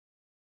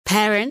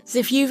Parents,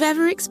 if you've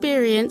ever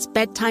experienced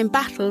bedtime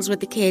battles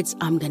with the kids,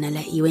 I'm going to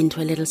let you into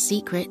a little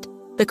secret.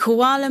 The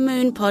Koala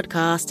Moon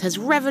podcast has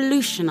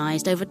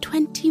revolutionized over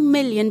 20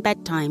 million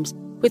bedtimes,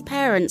 with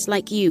parents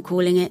like you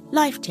calling it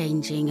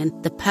life-changing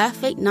and the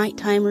perfect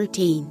nighttime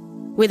routine.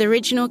 With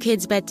original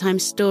kids' bedtime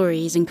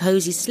stories and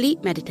cozy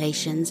sleep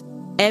meditations,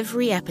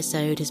 every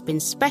episode has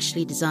been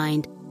specially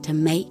designed to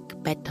make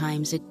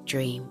bedtimes a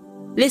dream.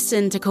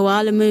 Listen to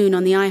Koala Moon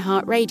on the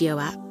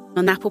iHeartRadio app,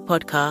 on Apple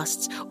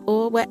Podcasts,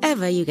 or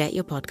wherever you get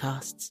your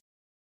podcasts.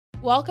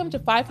 Welcome to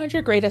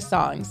 500 Greatest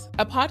Songs,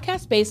 a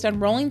podcast based on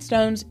Rolling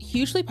Stone's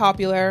hugely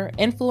popular,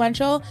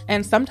 influential,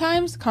 and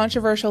sometimes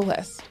controversial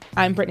list.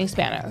 I'm Brittany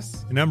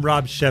Spanos. And I'm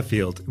Rob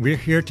Sheffield. We're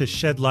here to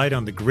shed light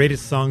on the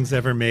greatest songs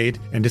ever made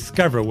and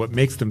discover what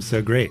makes them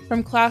so great.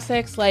 From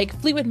classics like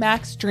Fleetwood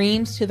Mac's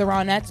Dreams to the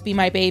Ronettes' Be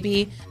My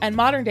Baby, and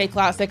modern-day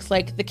classics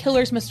like The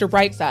Killers' Mr.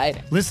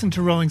 Brightside. Listen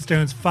to Rolling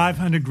Stone's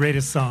 500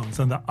 Greatest Songs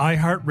on the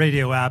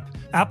iHeartRadio app,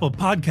 Apple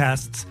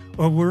Podcasts,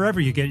 or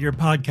wherever you get your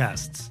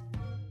podcasts.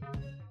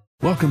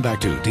 Welcome back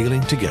to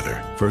Dealing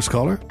Together. First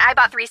caller? I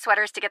bought 3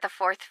 sweaters to get the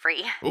 4th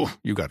free. Oh,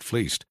 you got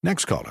fleeced.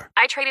 Next caller?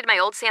 I traded my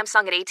old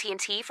Samsung at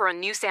AT&T for a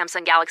new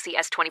Samsung Galaxy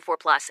S24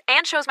 Plus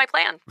and chose my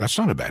plan. That's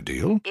not a bad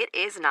deal. It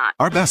is not.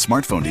 Our best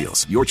smartphone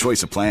deals. Your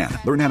choice of plan.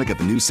 Learn how to get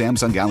the new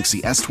Samsung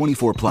Galaxy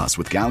S24 Plus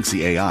with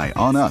Galaxy AI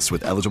on us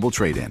with eligible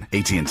trade-in.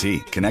 AT&T.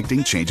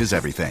 Connecting changes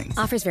everything.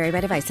 Offers vary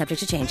by device. Subject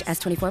to change.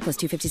 S24 plus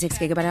 256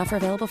 gigabyte offer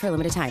available for a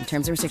limited time.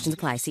 Terms and restrictions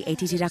apply. See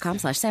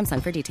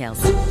att.com/Samsung for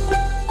details.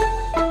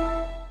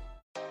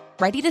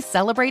 Ready to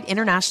celebrate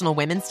International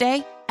Women's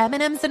Day?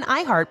 M&M's and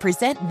iHeart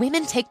present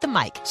Women Take the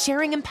Mic,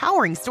 sharing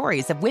empowering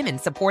stories of women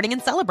supporting and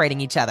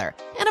celebrating each other.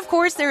 And of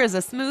course, there is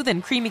a smooth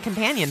and creamy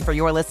companion for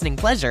your listening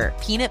pleasure,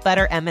 peanut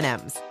butter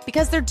M&M's.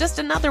 Because they're just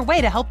another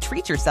way to help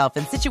treat yourself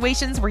in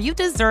situations where you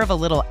deserve a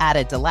little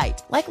added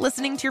delight, like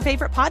listening to your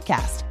favorite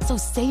podcast. So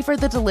savor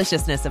the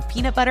deliciousness of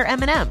peanut butter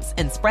M&M's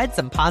and spread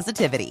some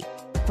positivity.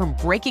 From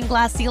breaking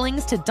glass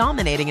ceilings to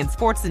dominating in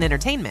sports and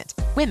entertainment,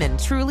 women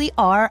truly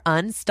are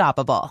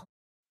unstoppable.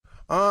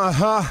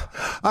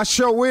 I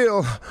sure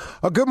will.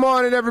 Good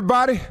morning,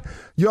 everybody.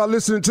 Y'all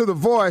listening to The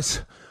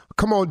Voice.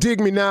 Come on,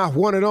 dig me now,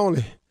 one and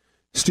only.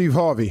 Steve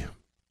Harvey.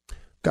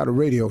 Got a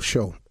radio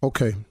show.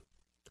 Okay.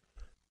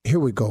 Here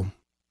we go.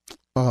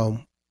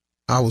 I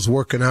was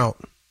working out.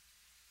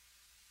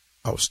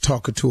 I was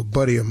talking to a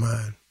buddy of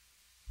mine.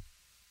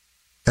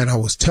 And I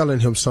was telling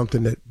him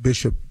something that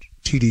Bishop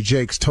T.D.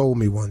 Jakes told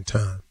me one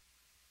time.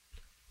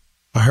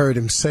 I heard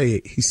him say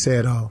it. He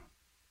said, I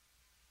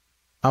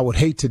would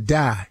hate to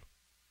die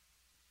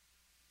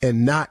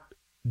and not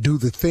do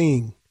the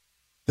thing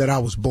that I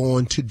was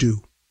born to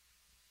do.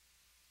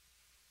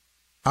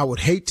 I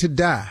would hate to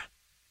die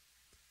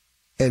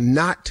and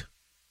not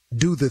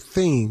do the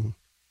thing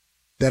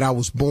that I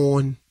was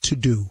born to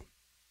do.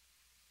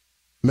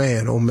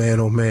 Man, oh man,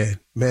 oh man.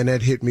 Man,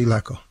 that hit me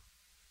like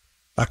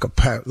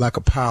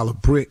a pile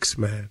of bricks,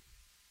 man.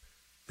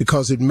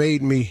 Because it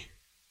made me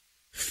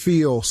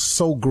feel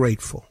so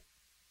grateful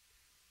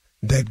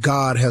that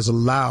God has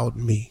allowed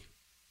me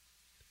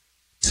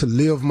to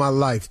live my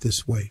life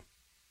this way.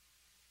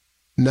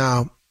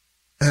 Now,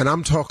 and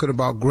I'm talking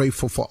about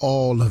grateful for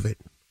all of it.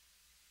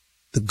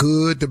 The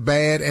good, the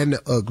bad, and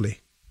the ugly.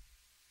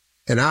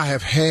 And I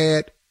have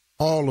had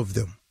all of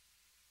them.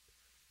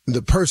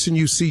 The person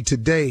you see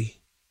today,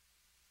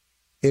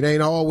 it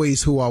ain't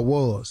always who I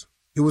was.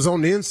 It was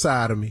on the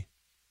inside of me,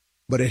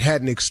 but it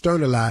hadn't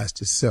externalized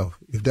itself,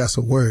 if that's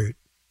a word.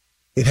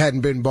 It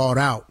hadn't been bought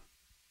out.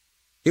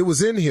 It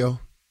was in here,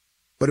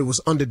 but it was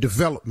under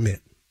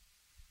development.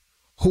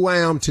 Who I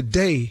am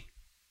today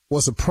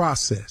was a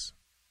process.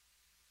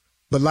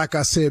 But like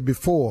I said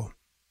before,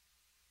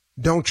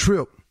 don't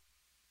trip.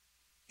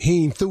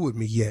 He ain't through with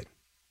me yet.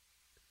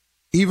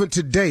 Even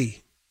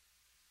today,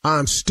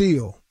 I'm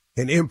still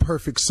an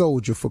imperfect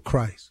soldier for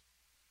Christ.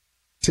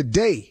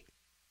 Today,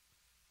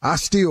 I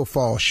still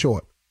fall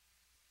short.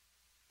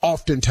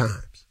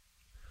 Oftentimes.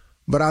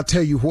 But I'll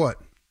tell you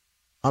what,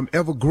 I'm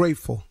ever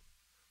grateful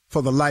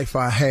for the life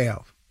I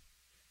have.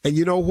 And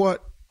you know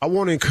what? I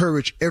want to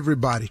encourage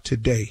everybody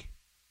today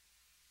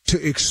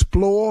to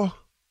explore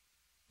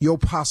your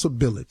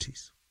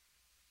possibilities.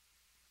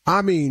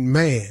 I mean,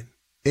 man,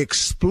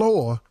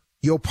 explore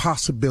your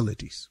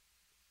possibilities.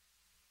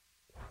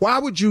 Why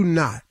would you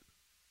not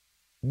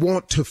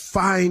want to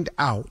find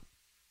out,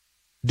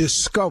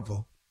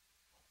 discover,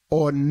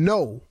 or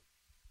know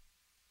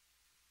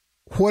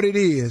what it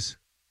is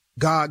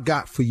God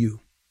got for you?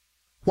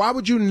 Why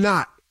would you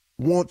not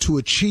want to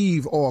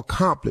achieve or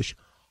accomplish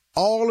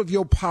all of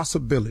your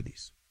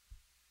possibilities?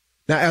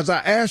 Now, as I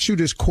ask you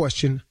this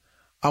question,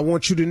 I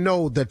want you to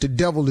know that the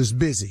devil is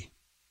busy,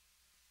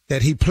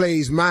 that he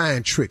plays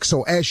mind tricks.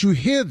 So as you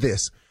hear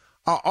this,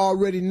 I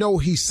already know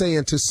he's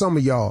saying to some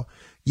of y'all,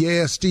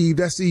 yeah, Steve,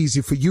 that's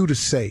easy for you to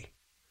say,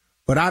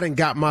 but I done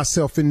got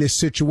myself in this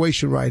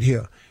situation right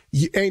here.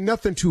 Ain't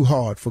nothing too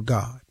hard for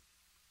God.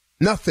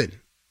 Nothing.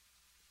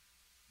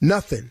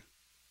 Nothing.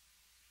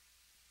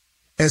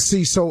 And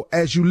see, so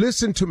as you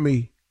listen to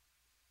me,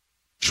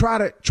 Try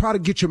to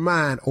get your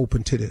mind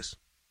open to this.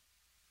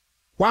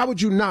 Why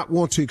would you not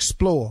want to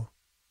explore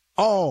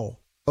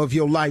all of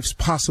your life's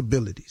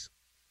possibilities?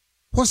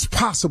 What's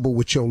possible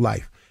with your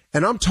life?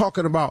 And I'm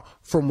talking about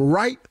from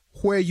right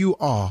where you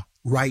are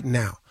right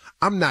now.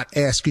 I'm not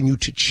asking you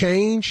to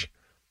change.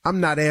 I'm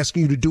not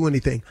asking you to do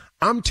anything.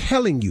 I'm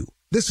telling you,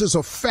 this is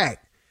a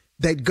fact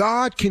that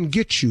God can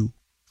get you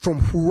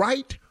from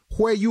right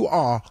where you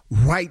are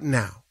right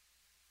now.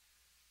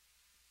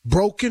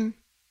 Broken,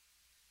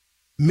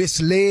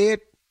 misled,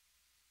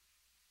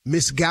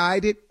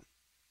 misguided,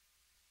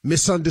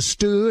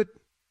 misunderstood,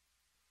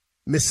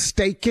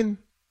 mistaken,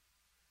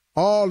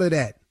 all of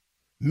that,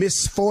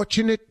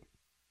 misfortunate,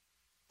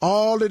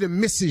 all of the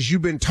misses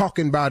you've been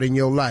talking about in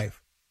your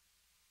life.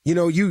 You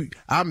know,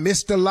 I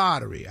missed the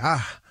lottery.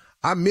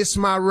 I missed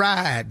my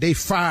ride. They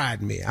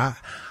fired me.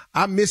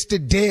 I missed the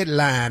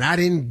deadline. I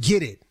didn't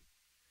get it.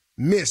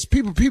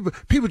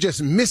 People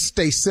just miss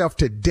themselves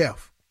to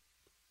death.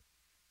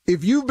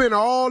 If you've been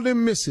all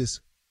them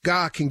misses,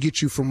 God can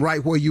get you from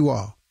right where you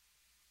are.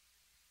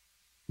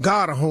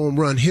 God a home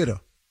run hitter.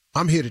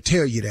 I'm here to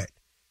tell you that.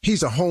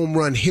 He's a home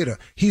run hitter.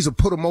 He's a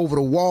put him over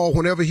the wall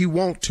whenever he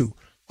want to,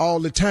 all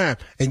the time.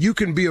 And you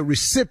can be a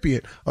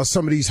recipient of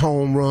some of these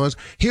home runs.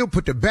 He'll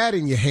put the bat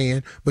in your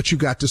hand, but you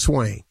got to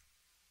swing.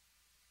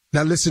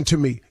 Now listen to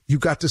me. You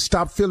got to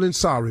stop feeling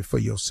sorry for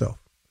yourself.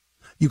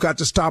 You got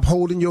to stop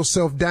holding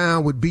yourself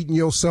down with beating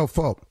yourself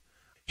up.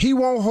 He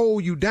won't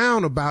hold you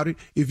down about it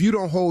if you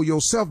don't hold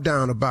yourself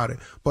down about it.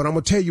 But I'm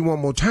going to tell you one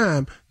more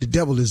time, the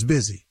devil is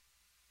busy.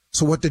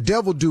 So what the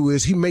devil do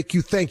is he make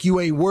you think you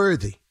ain't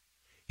worthy.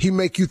 He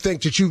make you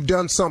think that you've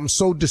done something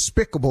so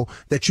despicable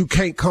that you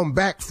can't come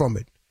back from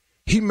it.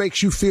 He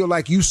makes you feel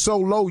like you so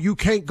low you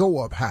can't go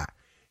up high.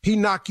 He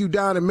knock you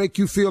down and make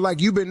you feel like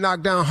you've been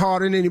knocked down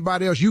harder than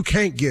anybody else. You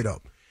can't get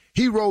up.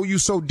 He roll you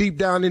so deep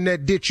down in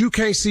that ditch you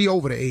can't see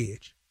over the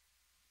edge.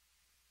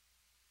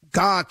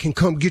 God can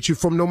come get you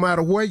from no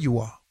matter where you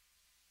are.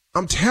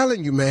 I'm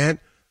telling you, man,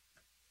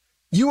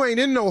 you ain't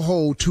in no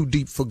hole too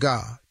deep for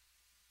God.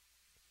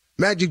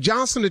 Magic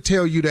Johnson will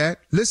tell you that.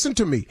 Listen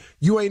to me.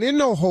 You ain't in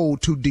no hole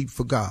too deep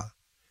for God.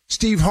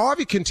 Steve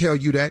Harvey can tell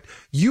you that.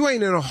 You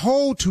ain't in a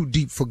hole too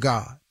deep for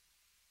God.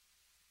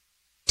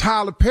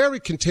 Tyler Perry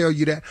can tell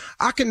you that.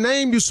 I can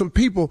name you some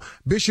people.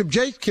 Bishop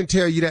Jakes can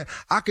tell you that.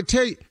 I could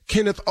tell you,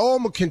 Kenneth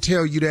Ulmer can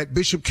tell you that.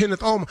 Bishop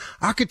Kenneth Ulmer.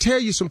 I could tell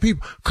you some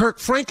people. Kirk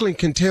Franklin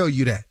can tell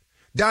you that.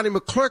 Donnie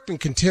McClurkin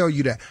can tell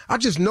you that. I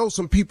just know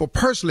some people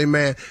personally,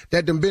 man,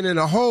 that done been in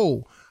a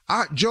hole.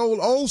 Joel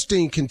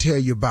Osteen can tell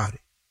you about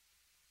it.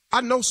 I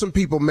know some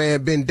people,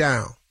 man, been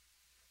down,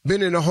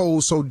 been in a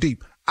hole so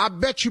deep. I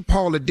bet you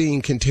Paula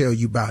Dean can tell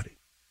you about it.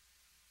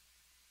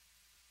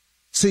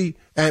 See,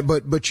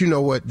 but you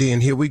know what? Then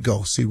here we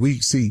go.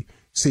 We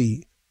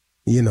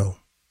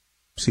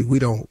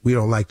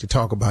don't like to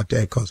talk about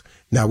that because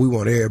now we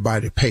want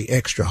everybody to pay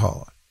extra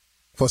hard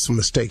for some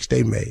mistakes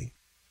they made.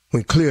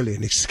 When clearly,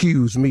 and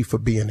excuse me for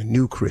being a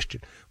new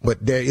Christian,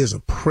 but there is a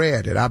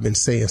prayer that I've been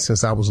saying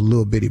since I was a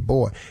little bitty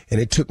boy, and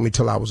it took me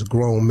till I was a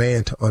grown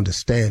man to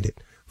understand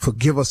it.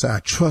 Forgive us our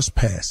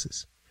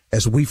trespasses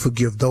as we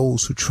forgive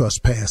those who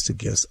trespass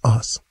against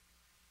us.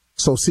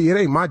 So see, it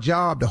ain't my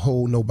job to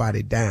hold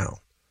nobody down,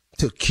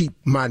 to keep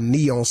my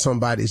knee on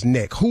somebody's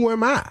neck. Who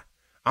am I?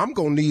 I'm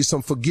going to need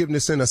some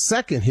forgiveness in a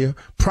second here,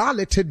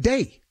 probably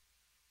today.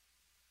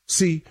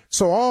 See,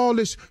 so all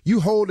this, you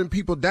holding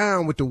people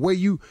down with the way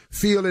you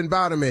feeling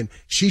about them, and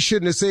she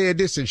shouldn't have said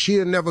this, and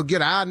she'll never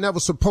get, I'll never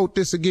support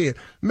this again.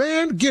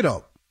 Man, get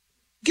up.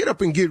 Get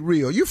up and get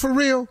real. You for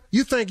real?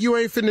 You think you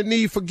ain't finna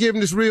need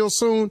forgiveness real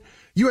soon?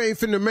 You ain't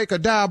finna make a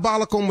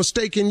diabolical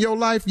mistake in your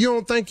life? You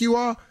don't think you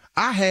are?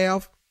 I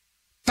have.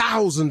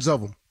 Thousands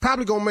of them.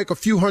 Probably gonna make a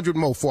few hundred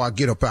more before I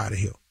get up out of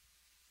here.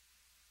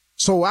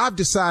 So I've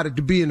decided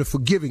to be in the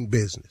forgiving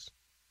business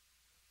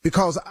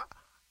because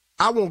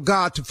I want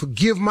God to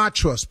forgive my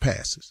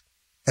trespasses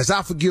as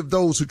I forgive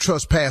those who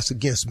trespass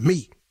against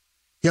me.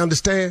 You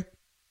understand?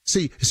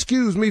 See,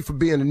 excuse me for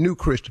being a new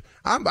Christian.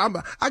 I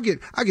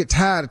get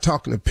tired of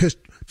talking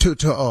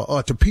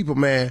to people,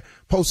 man,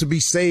 supposed to be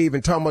saved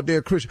and talking about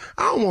they're Christian.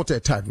 I don't want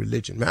that type of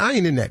religion, man. I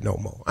ain't in that no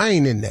more. I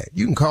ain't in that.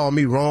 You can call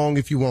me wrong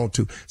if you want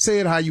to. Say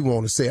it how you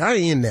want to say it. I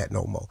ain't in that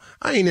no more.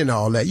 I ain't in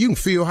all that. You can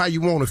feel how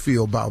you want to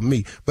feel about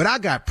me, but I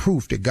got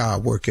proof that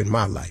God work in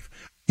my life.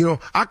 You know,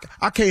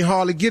 I can't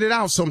hardly get it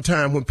out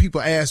sometime when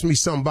people ask me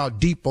something about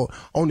deep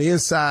on the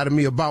inside of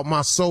me about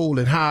my soul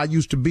and how I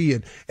used to be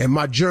and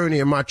my journey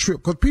and my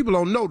trip. Because people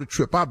don't know the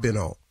trip I've been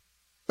on.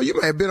 Well, you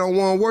may have been on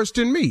one worse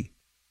than me.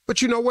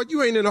 But you know what?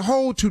 You ain't in a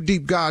hole too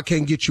deep God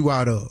can't get you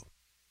out of.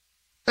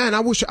 Man, I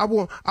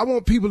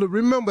want people to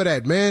remember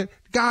that, man.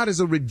 God is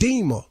a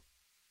redeemer.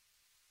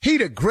 He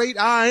the great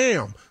I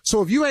am.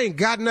 So if you ain't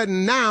got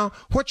nothing now,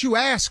 what you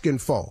asking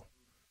for?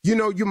 You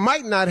know, you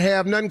might not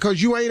have nothing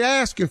because you ain't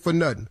asking for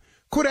nothing.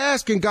 Quit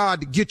asking God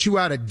to get you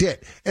out of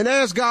debt and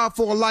ask God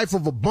for a life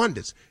of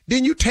abundance.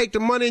 Then you take the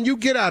money and you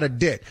get out of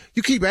debt.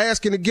 You keep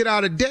asking to get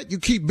out of debt. You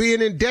keep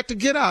being in debt to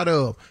get out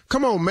of.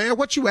 Come on, man.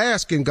 What you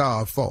asking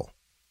God for?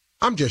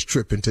 I'm just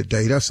tripping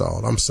today. That's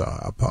all. I'm sorry.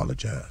 I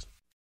apologize.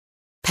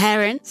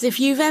 Parents, if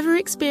you've ever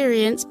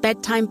experienced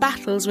bedtime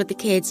battles with the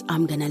kids,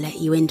 I'm going to let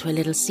you into a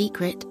little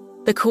secret.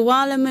 The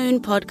Koala Moon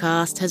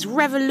podcast has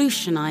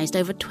revolutionized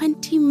over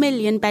 20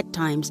 million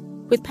bedtimes,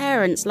 with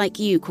parents like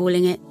you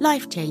calling it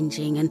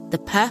life-changing and the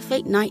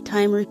perfect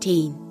nighttime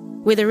routine.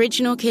 With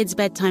original kids'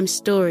 bedtime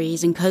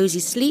stories and cozy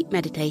sleep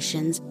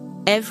meditations,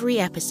 every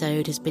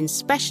episode has been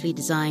specially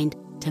designed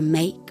to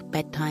make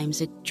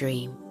bedtimes a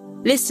dream.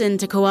 Listen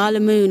to Koala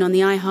Moon on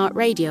the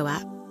iHeartRadio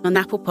app, on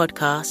Apple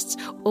Podcasts,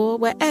 or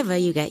wherever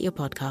you get your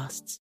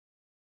podcasts.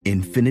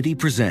 Infiniti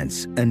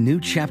presents a new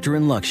chapter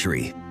in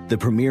luxury, the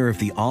premiere of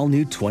the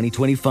all-new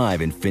 2025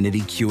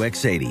 Infiniti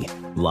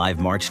QX80, live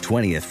March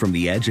 20th from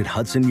the Edge at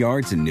Hudson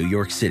Yards in New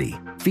York City,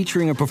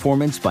 featuring a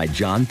performance by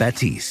John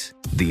Batiste.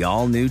 The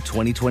all-new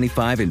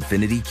 2025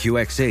 Infiniti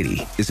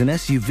QX80 is an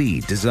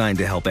SUV designed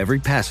to help every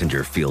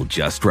passenger feel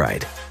just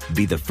right.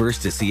 Be the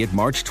first to see it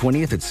March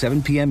 20th at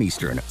 7 p.m.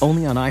 Eastern,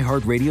 only on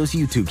iHeartRadio's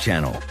YouTube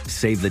channel.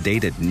 Save the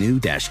date at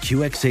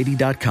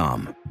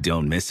new-QX80.com.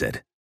 Don't miss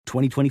it.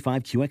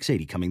 2025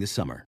 QX80 coming this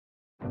summer.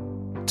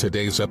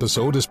 Today's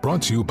episode is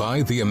brought to you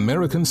by the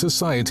American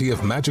Society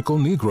of Magical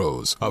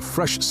Negroes, a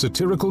fresh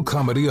satirical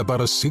comedy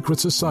about a secret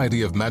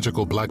society of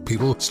magical black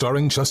people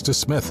starring Justice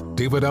Smith,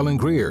 David Alan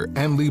Grier,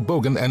 Ann Lee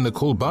Bogan, and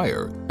Nicole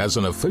Byer. As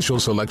an official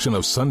selection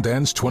of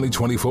Sundance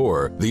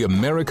 2024, the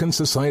American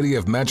Society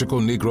of Magical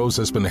Negroes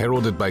has been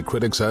heralded by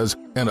critics as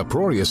an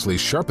uproariously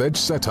sharp-edged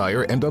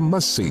satire and a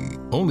must-see.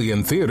 Only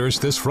in theaters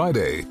this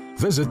Friday.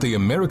 Visit the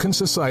American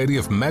Society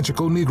of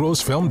Magical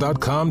Negroes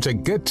Film.com to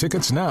get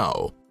tickets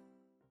now.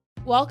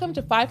 Welcome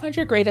to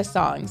 500 Greatest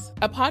Songs,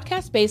 a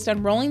podcast based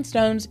on Rolling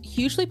Stone's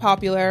hugely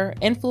popular,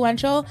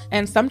 influential,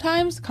 and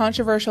sometimes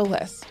controversial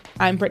list.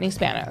 I'm Brittany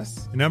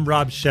Spanos. And I'm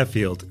Rob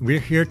Sheffield. We're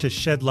here to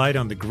shed light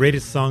on the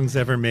greatest songs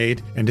ever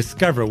made and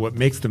discover what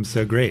makes them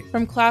so great.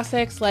 From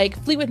classics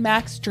like Fleetwood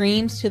Mac's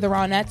Dreams to the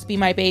Ronettes' Be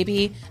My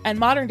Baby, and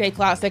modern-day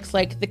classics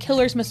like The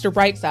Killers' Mr.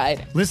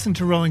 Brightside. Listen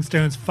to Rolling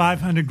Stone's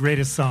 500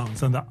 Greatest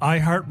Songs on the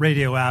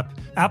iHeartRadio app,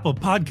 Apple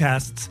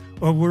Podcasts,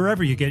 or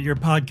wherever you get your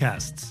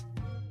podcasts.